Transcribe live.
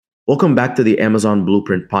Welcome back to the Amazon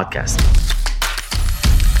Blueprint podcast.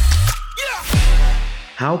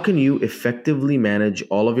 How can you effectively manage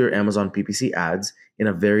all of your Amazon PPC ads in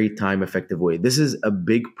a very time-effective way? This is a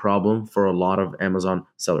big problem for a lot of Amazon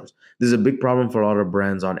sellers. This is a big problem for a lot of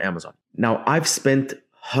brands on Amazon. Now, I've spent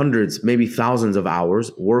hundreds, maybe thousands of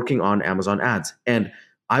hours working on Amazon ads, and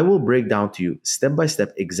I will break down to you step by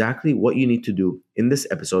step exactly what you need to do in this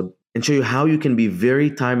episode and show you how you can be very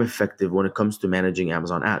time effective when it comes to managing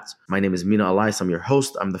Amazon ads. My name is Mina Alais. I'm your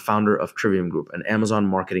host. I'm the founder of Trivium Group, an Amazon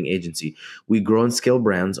marketing agency. We grow and scale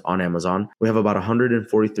brands on Amazon. We have about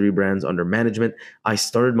 143 brands under management. I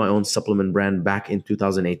started my own supplement brand back in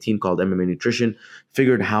 2018 called MMA Nutrition,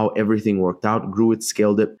 figured how everything worked out, grew it,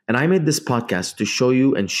 scaled it. And I made this podcast to show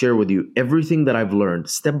you and share with you everything that I've learned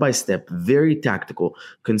step by step, very tactical.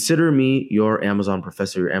 Consider me your Amazon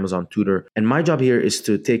professor, your Amazon tutor. And my job here is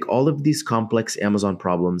to take all of these complex Amazon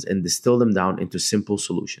problems and distill them down into simple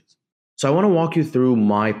solutions. So I want to walk you through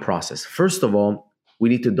my process. First of all, we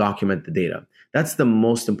need to document the data. That's the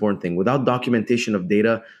most important thing. Without documentation of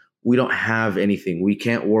data, we don't have anything. We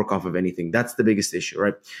can't work off of anything. That's the biggest issue,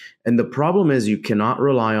 right? And the problem is you cannot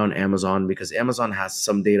rely on Amazon because Amazon has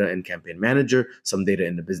some data in Campaign Manager, some data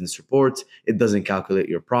in the business reports. It doesn't calculate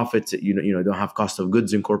your profits. You don't have cost of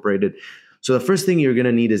goods incorporated. So the first thing you're going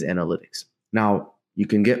to need is analytics. Now, you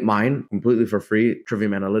can get mine completely for free,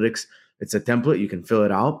 Trivium Analytics. It's a template. You can fill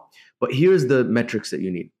it out. But here's the metrics that you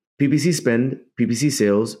need. PPC spend, PPC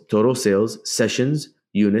sales, total sales, sessions,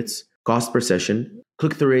 units, cost per session,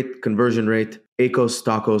 click-through rate, conversion rate, ACOS,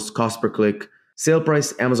 TACOS, cost per click, sale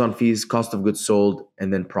price, Amazon fees, cost of goods sold,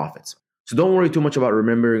 and then profits. So don't worry too much about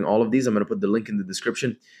remembering all of these. I'm going to put the link in the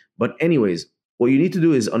description. But anyways, what you need to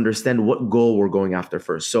do is understand what goal we're going after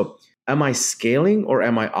first. So am I scaling or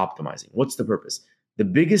am I optimizing? What's the purpose? The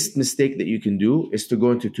biggest mistake that you can do is to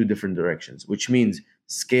go into two different directions, which means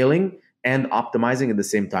scaling and optimizing at the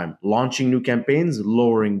same time, launching new campaigns,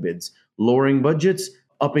 lowering bids, lowering budgets,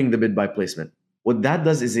 upping the bid by placement. What that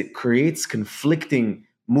does is it creates conflicting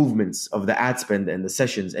movements of the ad spend and the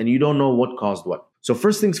sessions, and you don't know what caused what. So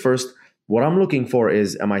first things first, what I'm looking for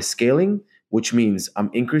is, am I scaling? Which means I'm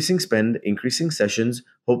increasing spend, increasing sessions,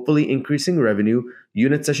 hopefully increasing revenue,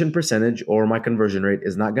 unit session percentage, or my conversion rate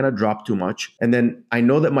is not going to drop too much. And then I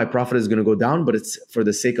know that my profit is going to go down, but it's for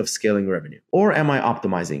the sake of scaling revenue. Or am I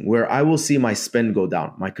optimizing, where I will see my spend go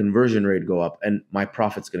down, my conversion rate go up, and my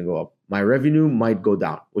profit's going to go up. My revenue might go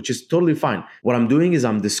down, which is totally fine. What I'm doing is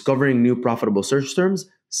I'm discovering new profitable search terms.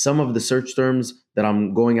 Some of the search terms that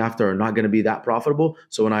I'm going after are not going to be that profitable.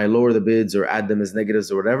 So when I lower the bids or add them as negatives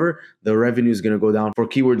or whatever, the revenue is going to go down for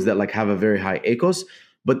keywords that have a very high ACOS,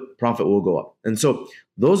 but profit will go up. And so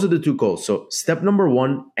those are the two goals. So step number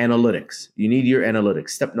one, analytics. You need your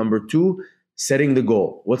analytics. Step number two, setting the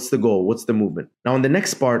goal. What's the goal? What's the movement? Now, in the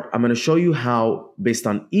next part, I'm going to show you how, based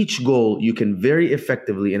on each goal, you can very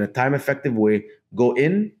effectively, in a time-effective way, go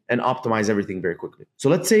in and optimize everything very quickly. So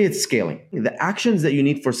let's say it's scaling. The actions that you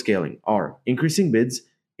need for scaling are increasing bids,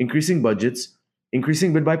 increasing budgets,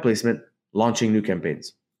 increasing bid by placement, launching new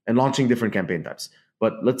campaigns, and launching different campaign types.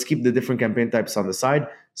 But let's keep the different campaign types on the side.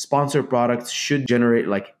 Sponsored products should generate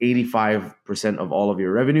 85% of all of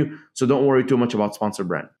your revenue. So don't worry too much about sponsored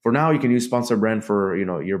brand. For now, you can use sponsored brand for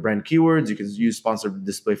your brand keywords. You can use sponsored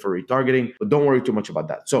display for retargeting, but don't worry too much about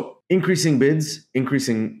that. So increasing bids,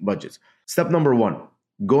 increasing budgets. Step number one,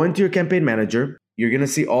 go into your campaign manager. You're going to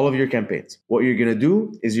see all of your campaigns. What you're going to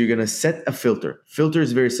do is you're going to set a filter. Filter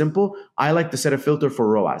is very simple. I like to set a filter for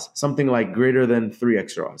ROAS, something like greater than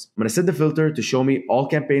 3x ROAS. I'm going to set the filter to show me all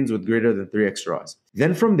campaigns with greater than 3x ROAS.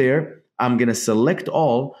 Then from there, I'm going to select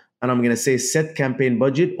all and I'm going to say set campaign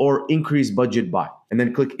budget or increase budget by, and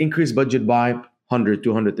then click increase budget by $100,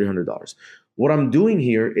 $200, $300. What I'm doing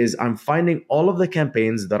here is I'm finding all of the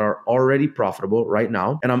campaigns that are already profitable right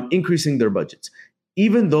now, and I'm increasing their budgets.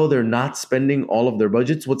 Even though they're not spending all of their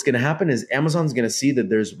budgets, what's going to happen is Amazon's going to see that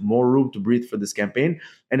there's more room to breathe for this campaign,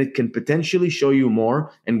 and it can potentially show you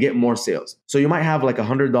more and get more sales. So you might have a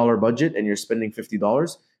 $100 budget and you're spending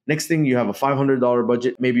 $50. Next thing, you have a $500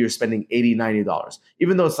 budget. Maybe you're spending $80, $90.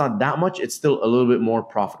 Even though it's not that much, it's still a little bit more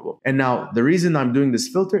profitable. And now the reason I'm doing this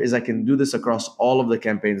filter is I can do this across all of the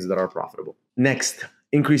campaigns that are profitable. Next,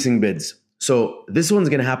 increasing bids. So this one's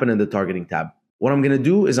going to happen in the targeting tab. What I'm going to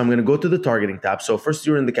do is I'm going to go to the targeting tab. So first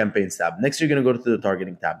you're in the campaigns tab. Next, you're going to go to the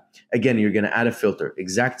targeting tab. Again, you're going to add a filter,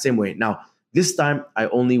 exact same way. Now, this time I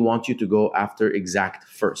only want you to go after exact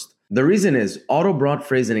first. The reason is auto broad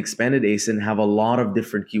phrase and expanded ASIN have a lot of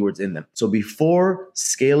different keywords in them. So before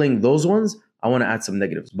scaling those ones, I want to add some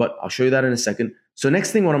negatives, but I'll show you that in a second. So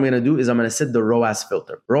next thing what I'm going to do is I'm going to set the ROAS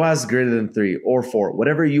filter. ROAS greater than 3 or 4,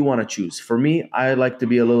 whatever you want to choose. For me, I like to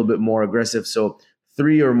be a little bit more aggressive. So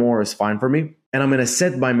 3 or more is fine for me. And I'm going to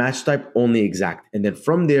set my match type only exact. And then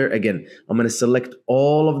from there, again, I'm going to select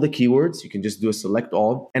all of the keywords. You can just do a select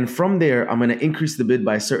all. And from there, I'm going to increase the bid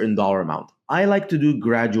by a certain dollar amount. I like to do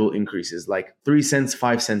gradual increases like 3 cents,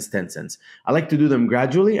 5 cents, 10 cents. I like to do them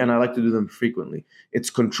gradually and I like to do them frequently. It's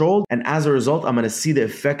controlled. And as a result, I'm going to see the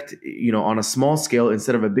effect, on a small scale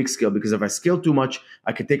instead of a big scale, because if I scale too much,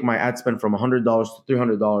 I could take my ad spend from $100 to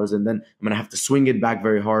 $300 and then I'm going to have to swing it back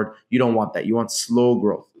very hard. You don't want that. You want slow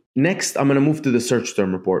growth. Next, I'm going to move to the search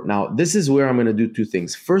term report. Now, this is where I'm going to do two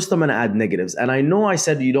things. First, I'm going to add negatives. And I know I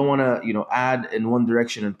said you don't want to, add in one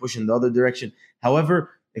direction and push in the other direction. However,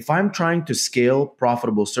 if I'm trying to scale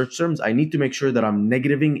profitable search terms, I need to make sure that I'm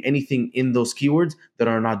negativing anything in those keywords that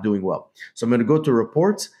are not doing well. So I'm going to go to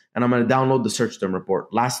reports and I'm going to download the search term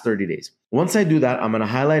report, last 30 days. Once I do that, I'm going to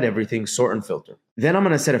highlight everything, sort and filter. Then I'm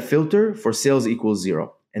going to set a filter for sales equals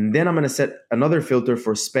 0. And then I'm going to set another filter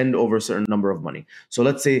for spend over a certain number of money. So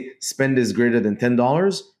let's say spend is greater than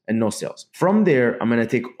 $10 and no sales. From there, I'm going to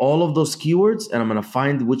take all of those keywords and I'm going to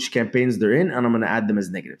find which campaigns they're in and I'm going to add them as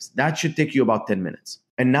negatives. That should take you about 10 minutes.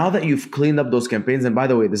 And now that you've cleaned up those campaigns, and by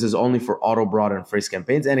the way, this is only for auto, broad, and phrase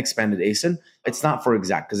campaigns and expanded ASIN. It's not for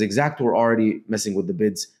exact, because exact we're already messing with the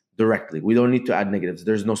bids directly. We don't need to add negatives.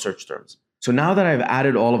 There's no search terms. So now that I've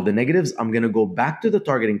added all of the negatives, I'm going to go back to the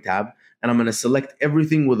targeting tab and I'm going to select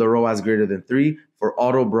everything with a ROAS greater than 3 for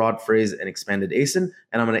auto, broad, phrase, and expanded ASIN.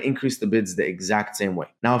 And I'm going to increase the bids the exact same way.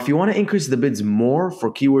 Now, if you want to increase the bids more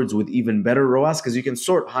for keywords with even better ROAS, because you can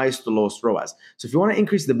sort highest to lowest ROAS. So if you want to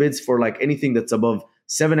increase the bids for like anything that's above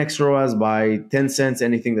 7x ROAS by 10 cents,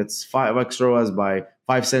 anything that's 5x ROAS by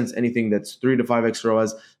 5 cents, anything that's 3 to 5x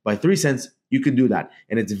ROAS by 3 cents, you could do that.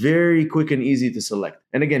 And it's very quick and easy to select.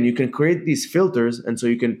 And again, you can create these filters. And so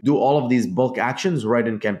you can do all of these bulk actions right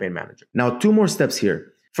in Campaign Manager. Now, 2 more steps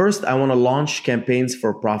here. First, I want to launch campaigns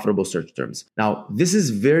for profitable search terms. Now, this is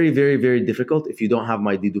very, very, very difficult if you don't have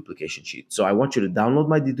my deduplication sheet. So I want you to download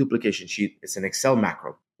my deduplication sheet. It's an Excel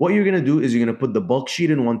macro. What you're going to do is you're going to put the bulk sheet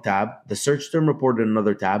in one tab, the search term report in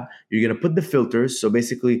another tab. You're going to put the filters, so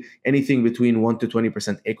basically anything between 1 to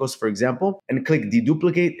 20% ACOS, for example, and click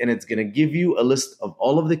deduplicate, and it's going to give you a list of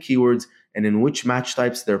all of the keywords and in which match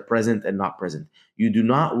types they're present and not present. You do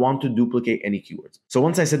not want to duplicate any keywords. So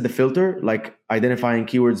once I set the filter, like identifying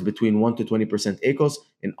keywords between 1 to 20% ACOS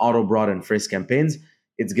in auto, broad, and phrase campaigns,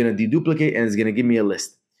 it's going to deduplicate and it's going to give me a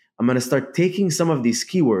list. I'm going to start taking some of these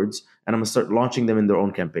keywords and I'm going to start launching them in their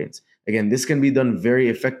own campaigns. Again, this can be done very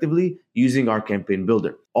effectively using our campaign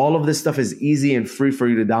builder. All of this stuff is easy and free for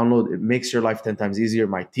you to download. It makes your life 10 times easier.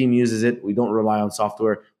 My team uses it. We don't rely on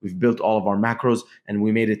software. We've built all of our macros and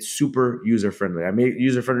we made it super user-friendly. I made it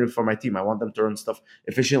user-friendly for my team. I want them to run stuff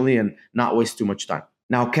efficiently and not waste too much time.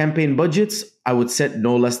 Now, campaign budgets, I would set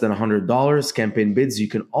no less than $100. Campaign bids, you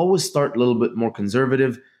can always start a little bit more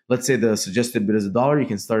conservative. Let's say the suggested bid is $1. You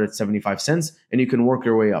can start at 75 cents and you can work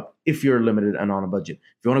your way up if you're limited and on a budget.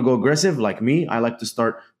 If you want to go aggressive, like me, I like to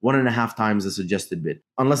start 1.5 times the suggested bid.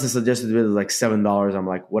 Unless the suggested bid is like $7, I'm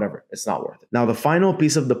like, whatever, it's not worth it. Now, the final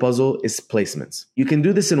piece of the puzzle is placements. You can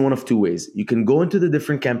do this in one of 2 ways. You can go into the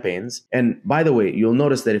different campaigns. And by the way, you'll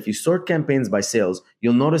notice that if you sort campaigns by sales,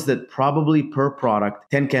 you'll notice that probably per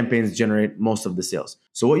product, 10 campaigns generate most of the sales.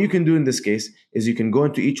 So what you can do in this case is you can go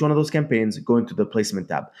into each one of those campaigns, go into the placement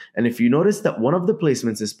tab. And if you notice that one of the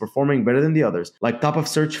placements is performing better than the others, like top of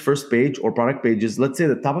search first page or product pages, let's say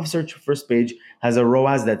the top of search first page has a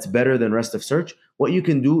ROAS that's better than rest of search, what you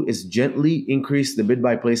can do is gently increase the bid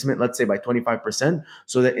by placement, let's say by 25%,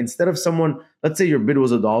 so that instead of someone, let's say your bid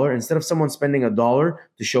was $1, instead of someone spending $1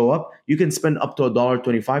 to show up, you can spend up to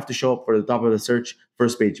 $1.25 to show up for the top of the search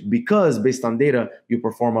first page, because based on data, you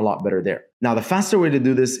perform a lot better there. Now, the faster way to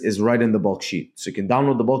do this is right in the bulk sheet. So you can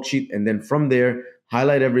download the bulk sheet and then from there,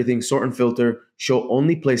 highlight everything, sort and filter, show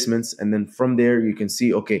only placements. And then from there, you can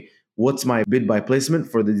see, okay, what's my bid by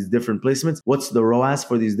placement for these different placements? What's the ROAS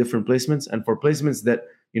for these different placements? And for placements that,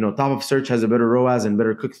 top of search has a better ROAS and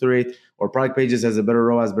better click-through rate, or product pages has a better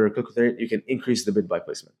ROAS, better click-through rate, you can increase the bid by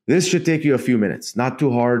placement. This should take you a few minutes, not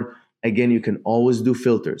too hard. Again, you can always do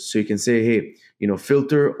filters. So you can say, hey,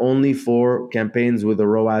 filter only for campaigns with a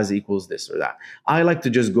ROAS equals this or that. I like to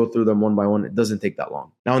just go through them one by one. It doesn't take that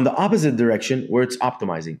long. Now, in the opposite direction, where it's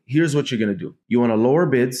optimizing, here's what you're going to do. You want to lower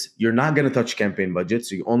bids. You're not going to touch campaign budgets.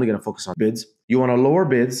 So you're only going to focus on bids. You want to lower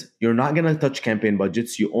bids. You're not going to touch campaign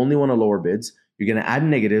budgets. You only want to lower bids. You're going to add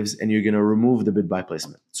negatives and you're going to remove the bid by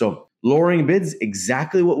placement. So lowering bids,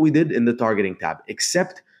 exactly what we did in the targeting tab,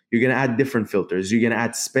 except you're going to add different filters. You're going to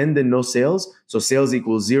add spend and no sales. So sales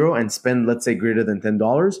equals 0 and spend, let's say, greater than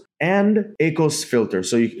 $10, and ACOS filter.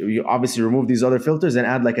 So you obviously remove these other filters and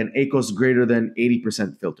add like an ACOS greater than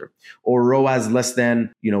 80% filter, or ROAS less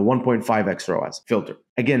than 1.5x ROAS filter.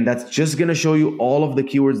 Again, that's just going to show you all of the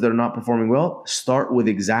keywords that are not performing well. Start with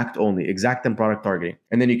exact only, exact and product targeting.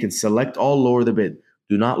 And then you can select all, lower the bid.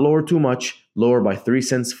 Do not lower too much. Lower by 3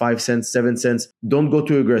 cents, 5 cents, 7 cents. Don't go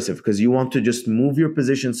too aggressive, because you want to just move your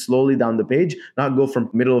position slowly down the page, not go from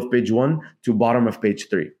middle of page 1 to bottom of page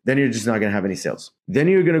 3. Then you're just not going to have any sales. Then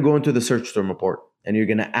you're going to go into the search term report and you're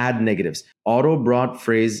going to add negatives. Auto, broad,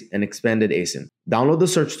 phrase, and expanded ASIN. Download the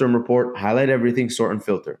search term report, highlight everything, sort and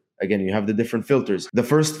filter. Again, you have the different filters. The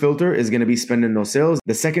first filter is going to be spend and no sales.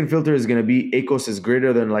 The second filter is going to be ACOS is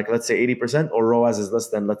greater than, like, let's say 80%, or ROAS is less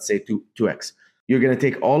than, let's say 2x. You're going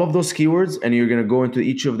to take all of those keywords and you're going to go into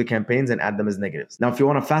each of the campaigns and add them as negatives. Now, if you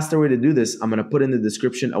want a faster way to do this, I'm going to put in the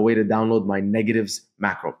description a way to download my negatives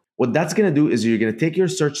macro. What that's going to do is you're going to take your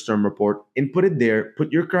search term report, input it there,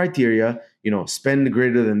 put your criteria, spend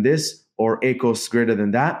greater than this or ACOS greater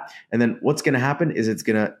than that. And then what's going to happen is it's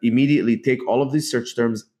going to immediately take all of these search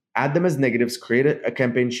terms, add them as negatives, create a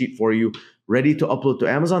campaign sheet for you, ready to upload to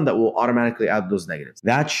Amazon that will automatically add those negatives.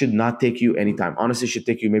 That should not take you any time. Honestly, it should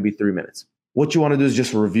take you maybe 3 minutes. What you want to do is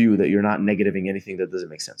just review that you're not negativing anything that doesn't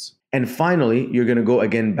make sense. And finally, you're going to go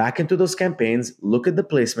again back into those campaigns, look at the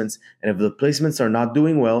placements, and if the placements are not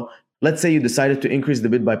doing well, let's say you decided to increase the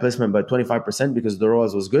bid by placement by 25% because the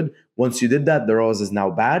ROAS was good. Once you did that, the ROAS is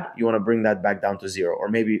now bad. You want to bring that back down to 0, or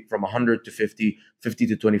maybe from 100 to 50, 50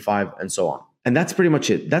 to 25, and so on. And that's pretty much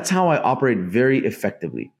it. That's how I operate very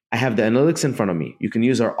effectively. I have the analytics in front of me. You can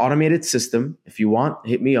use our automated system. If you want,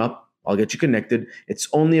 hit me up. I'll get you connected. It's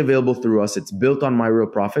only available through us. It's built on My Real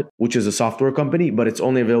Profit, which is a software company, but it's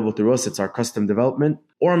only available through us. It's our custom development.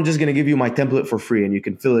 Or I'm just going to give you my template for free and you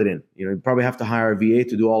can fill it in. You probably have to hire a VA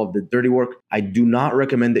to do all of the dirty work. I do not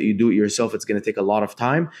recommend that you do it yourself. It's going to take a lot of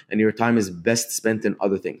time, and your time is best spent in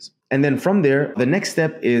other things. And then from there, the next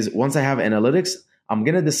step is, once I have analytics, I'm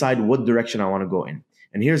going to decide what direction I want to go in.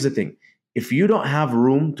 And here's the thing. If you don't have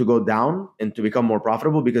room to go down and to become more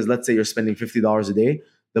profitable, because let's say you're spending $50 a day,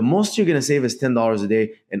 the most you're going to save is $10 a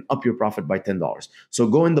day and up your profit by $10. So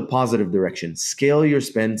go in the positive direction, scale your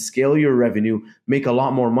spend, scale your revenue, make a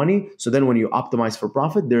lot more money. So then when you optimize for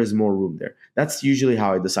profit, there's more room there. That's usually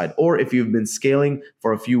how I decide. Or if you've been scaling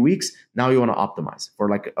for a few weeks, now you want to optimize for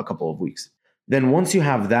like a couple of weeks. Then once you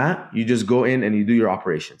have that, you just go in and you do your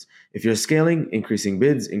operations. If you're scaling, increasing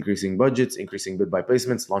bids, increasing budgets, increasing bid by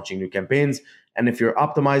placements, launching new campaigns. And if you're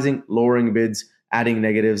optimizing, lowering bids, adding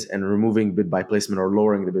negatives, and removing bid by placement or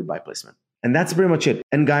lowering the bid by placement. And that's pretty much it.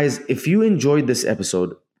 And guys, if you enjoyed this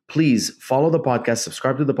episode, please follow the podcast,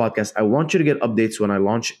 subscribe to the podcast. I want you to get updates when I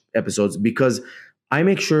launch episodes, because I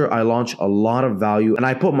make sure I launch a lot of value and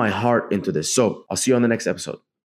I put my heart into this. So I'll see you on the next episode.